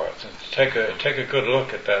forth. And take a good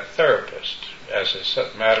look at that therapist as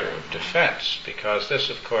a matter of defense, because this,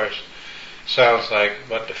 of course, sounds like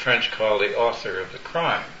what the French call the author of the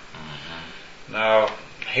crime. Mm-hmm. Now,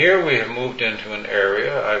 here we have moved into an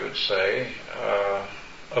area, I would say,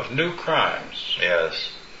 of new crimes.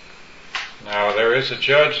 Yes. Now, there is a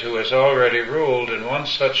judge who has already ruled in one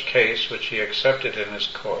such case, which he accepted in his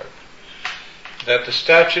court, that the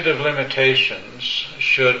statute of limitations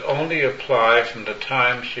should only apply from the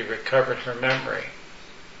time she recovered her memory.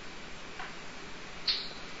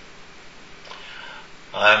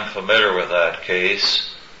 I'm familiar with that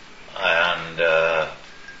case, and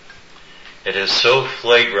it is so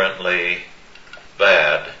flagrantly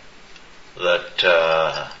bad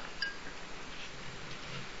that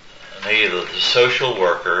neither the social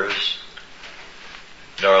workers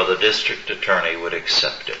nor the district attorney would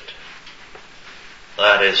accept it.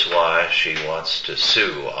 That is why she wants to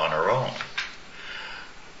sue on her own.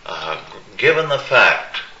 Given the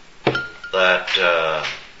fact that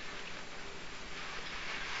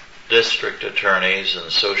district attorneys and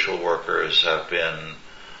social workers have been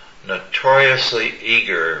notoriously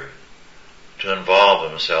eager to involve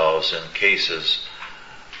themselves in cases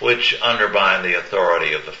which undermine the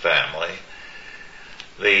authority of the family,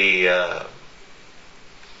 the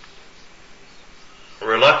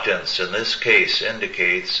reluctance in this case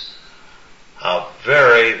indicates how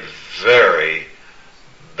very, very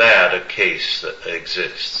bad a case that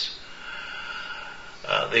exists.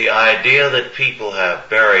 The idea that people have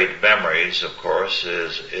buried memories, of course,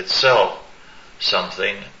 is itself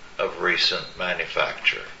something of recent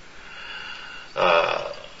manufacture.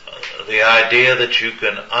 The idea that you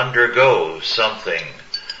can undergo something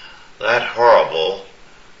that horrible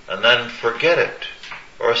and then forget it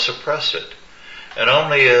or suppress it. And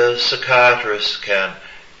only a psychiatrist can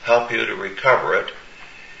help you to recover it,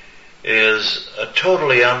 is a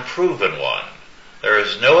totally unproven one. There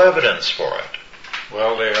is no evidence for it.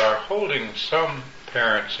 Well, they are holding some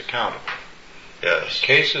parents accountable. Yes.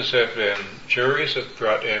 Cases have been, juries have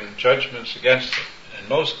brought in judgments against them. In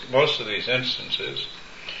most of these instances,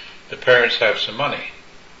 the parents have some money.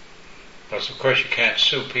 Because of course you can't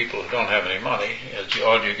sue people who don't have any money.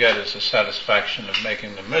 All you get is the satisfaction of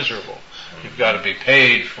making them miserable. You've got to be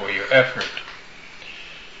paid for your effort.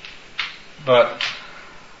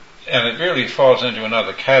 And it really falls into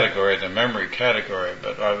another category, the memory category,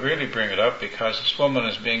 but I really bring it up because this woman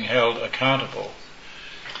is being held accountable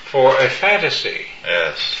for a fantasy,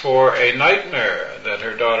 Yes. for a nightmare that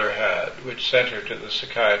her daughter had, which sent her to the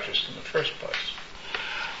psychiatrist in the first place.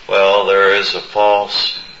 Well, there is a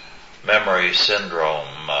false memory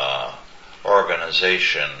syndrome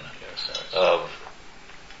organization of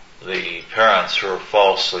the parents who are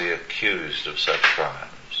falsely accused of such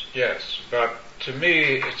crimes. Yes, but to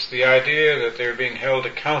me, it's the idea that they're being held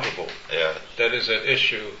accountable Yes. that is at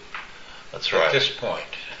issue That's right. at this point.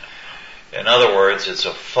 In other words, it's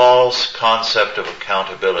a false concept of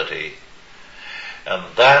accountability. And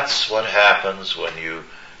that's what happens when you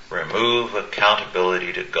remove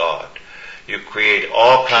accountability to God. You create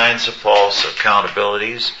all kinds of false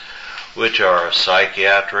accountabilities, which are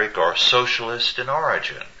psychiatric or socialist in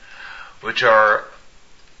origin, which are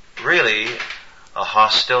really a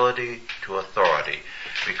hostility to authority.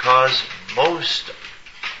 Because most,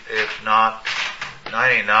 if not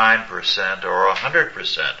 99% or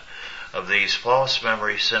 100%, of these false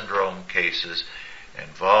memory syndrome cases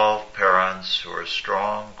involve parents who are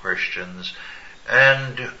strong Christians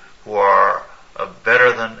and who are a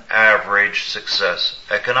better than average success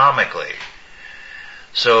economically.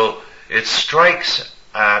 So it strikes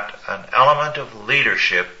at an element of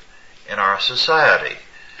leadership in our society,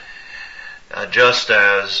 just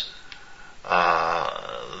as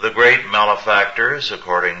the great malefactors,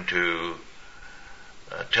 according to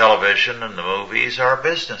television and the movies, are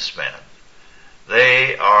businessmen.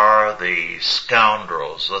 They are the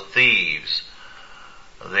scoundrels, the thieves,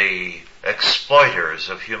 the exploiters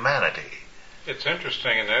of humanity. It's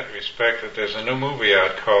interesting in that respect that there's a new movie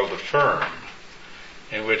out called The Firm,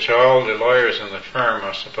 in which all the lawyers in the firm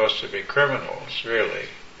are supposed to be criminals, really.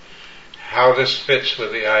 How this fits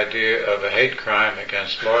with the idea of a hate crime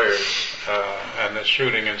against lawyers and the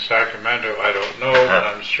shooting in Sacramento, I don't know, but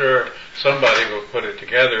I'm sure somebody will put it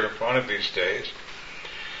together one of these days.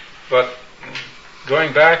 But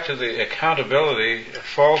going back to the accountability,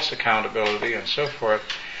 false accountability and so forth,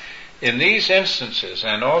 in these instances,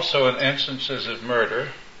 and also in instances of murder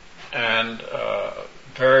and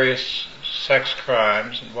various sex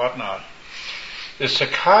crimes and whatnot, the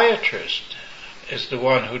psychiatrist is the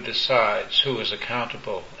one who decides who is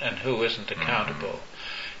accountable and who isn't accountable.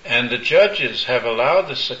 And the judges have allowed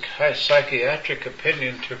the psychiatric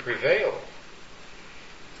opinion to prevail.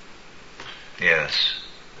 Yes.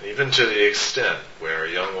 Even to the extent where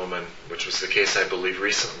a young woman, which was the case I believe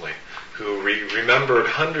recently, who remembered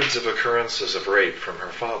hundreds of occurrences of rape from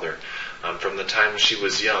her father from the time she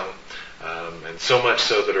was young, and so much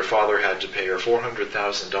so that her father had to pay her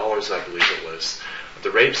 $400,000, I believe it was. The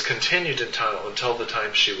rapes continued until the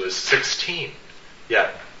time she was 16.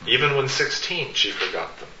 Yet, even when 16, she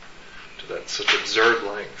forgot them to that such absurd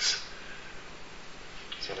lengths.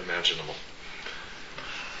 It's unimaginable.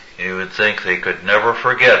 You would think they could never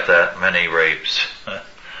forget that many rapes.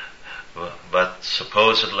 But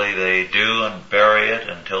supposedly they do, and bury it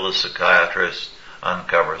until the psychiatrist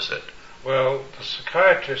uncovers it. Well, the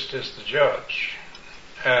psychiatrist is the judge.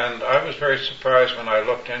 And I was very surprised when I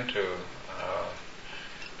looked into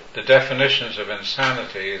the definitions of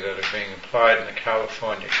insanity that are being applied in the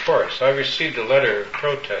California courts. I received a letter of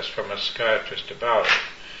protest from a psychiatrist about it.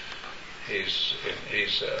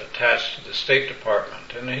 He's attached to the State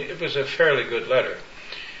Department, and it was a fairly good letter.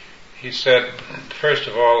 He said, first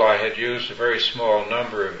of all, I had used a very small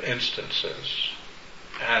number of instances,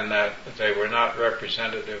 and that they were not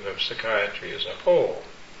representative of psychiatry as a whole.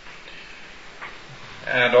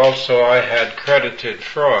 And also I had credited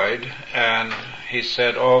Freud, and he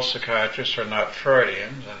said all psychiatrists are not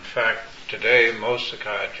Freudians. In fact, today most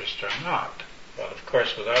psychiatrists are not. But of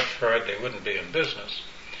course without Freud they wouldn't be in business,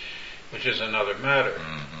 which is another matter.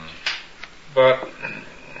 Mm-hmm. But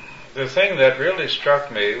the thing that really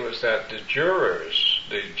struck me was that the jurors,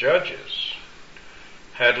 the judges,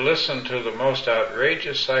 had listened to the most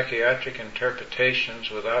outrageous psychiatric interpretations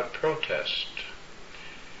without protest,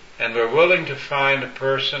 and were willing to find a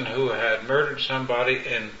person who had murdered somebody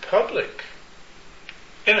in public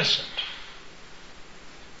innocent.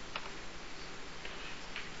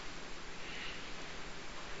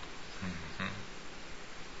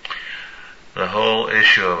 The whole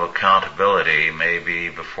issue of accountability may be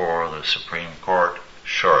before the Supreme Court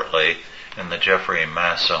shortly in the Jeffrey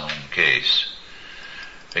Masson case,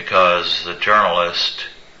 because the journalist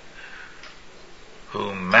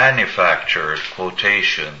who manufactured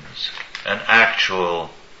quotations and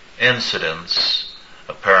actual incidents,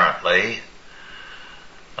 apparently,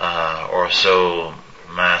 or so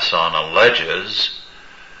Masson alleges,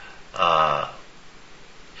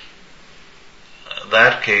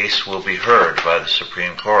 that case will be heard by the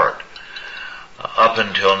Supreme Court. Up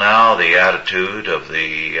until now, the attitude of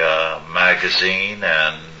the magazine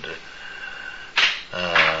and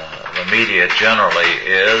the media generally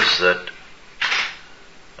is that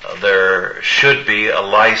there should be a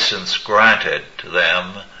license granted to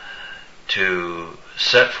them to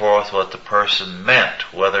set forth what the person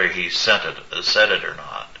meant, whether he said it or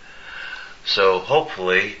not. So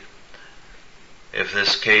hopefully, if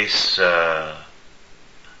this case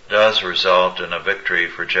does result in a victory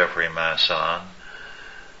for Jeffrey Masson,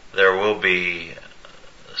 there will be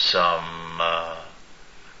some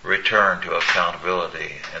return to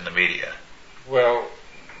accountability in the media. Well,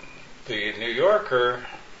 the New Yorker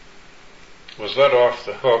was let off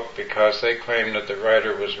the hook because they claimed that the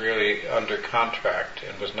writer was really under contract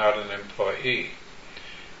and was not an employee.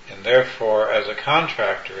 And therefore, as a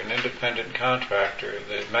contractor, an independent contractor,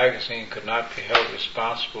 the magazine could not be held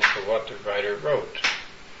responsible for what the writer wrote.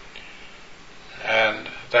 And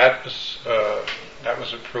that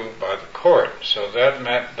was approved by the court. So that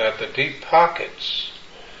meant that the deep pockets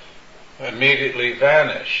immediately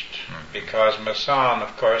vanished, because Masson,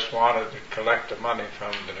 of course, wanted to collect the money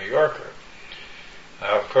from the New Yorker.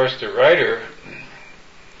 Now, of course, the writer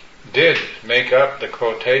did make up the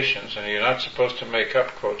quotations, and you're not supposed to make up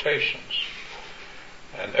quotations.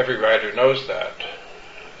 And every writer knows that.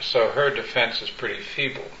 So her defense is pretty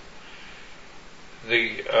feeble.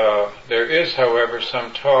 There is, however,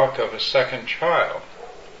 some talk of a second trial,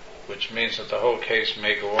 which means that the whole case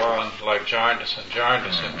may go on like Jarndyce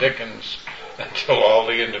and Dickens until all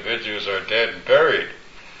the individuals are dead and buried.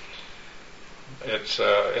 It's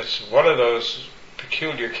one of those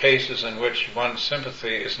peculiar cases in which one's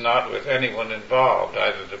sympathy is not with anyone involved,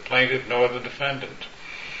 either the plaintiff nor the defendant.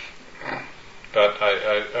 But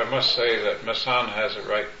I must say that Masson has a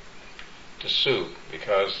right to sue,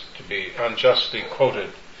 because to be unjustly quoted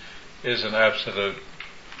is an absolute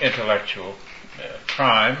intellectual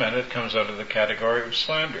crime, and it comes under the category of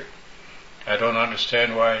slander. I don't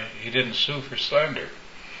understand why he didn't sue for slander.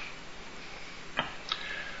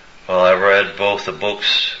 Well, I read both the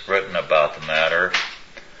books written about the matter,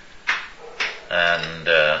 and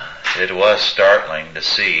it was startling to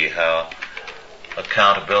see how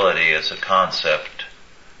accountability as a concept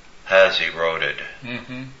has eroded.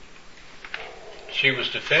 Mm-hmm. She was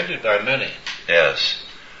defended by many. Yes.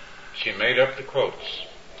 She made up the quotes.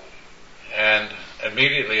 And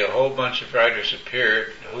immediately a whole bunch of writers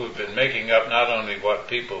appeared who had been making up not only what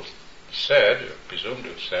people said, or presumed to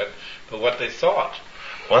have said, but what they thought.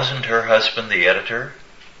 Wasn't her husband the editor?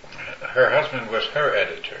 Her husband was her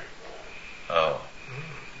editor. Oh.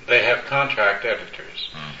 They have contract editors.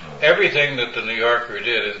 Mm-hmm. Everything that the New Yorker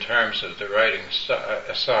did in terms of the writing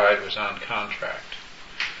side was on contract.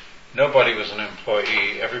 Nobody was an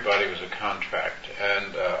employee, everybody was a contract.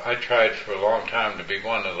 And I tried for a long time to be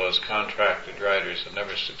one of those contracted writers and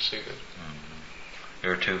never succeeded. Mm-hmm.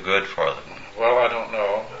 You're too good for them. Well, I don't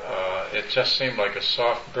know. It just seemed like a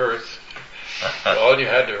soft berth. All you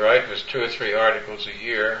had to write was 2 or 3 articles a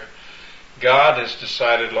year. God has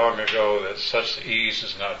decided long ago that such ease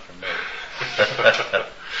is not for me.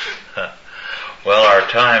 Well, our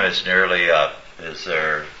time is nearly up. Is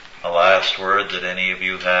there a last word that any of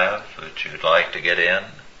you have that you'd like to get in?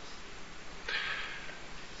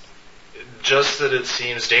 Just that it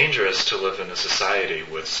seems dangerous to live in a society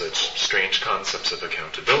with such strange concepts of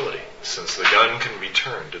accountability, since the gun can be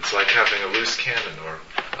turned. It's like having a loose cannon or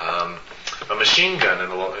a machine gun in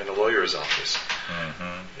a lawyer's office.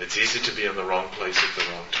 Mm-hmm. It's easy to be in the wrong place at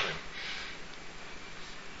the wrong time.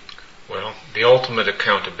 Well, the ultimate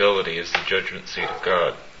accountability is the judgment seat of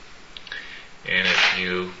God. And if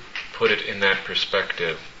you put it in that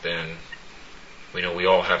perspective, then we know we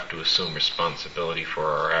all have to assume responsibility for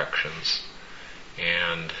our actions.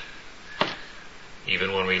 And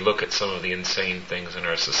even when we look at some of the insane things in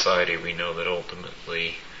our society, we know that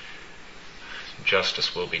ultimately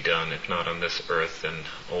justice will be done, if not on this earth, then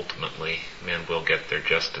ultimately men will get their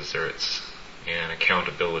just deserts, and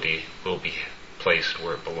accountability will be placed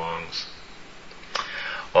where it belongs.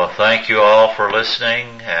 Well, thank you all for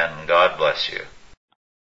listening, and God bless you.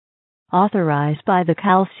 Authorized by the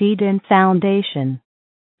Chalcedon Foundation.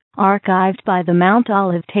 Archived by the Mount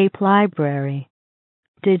Olive Tape Library.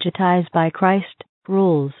 Digitized by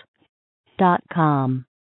ChristRules.com.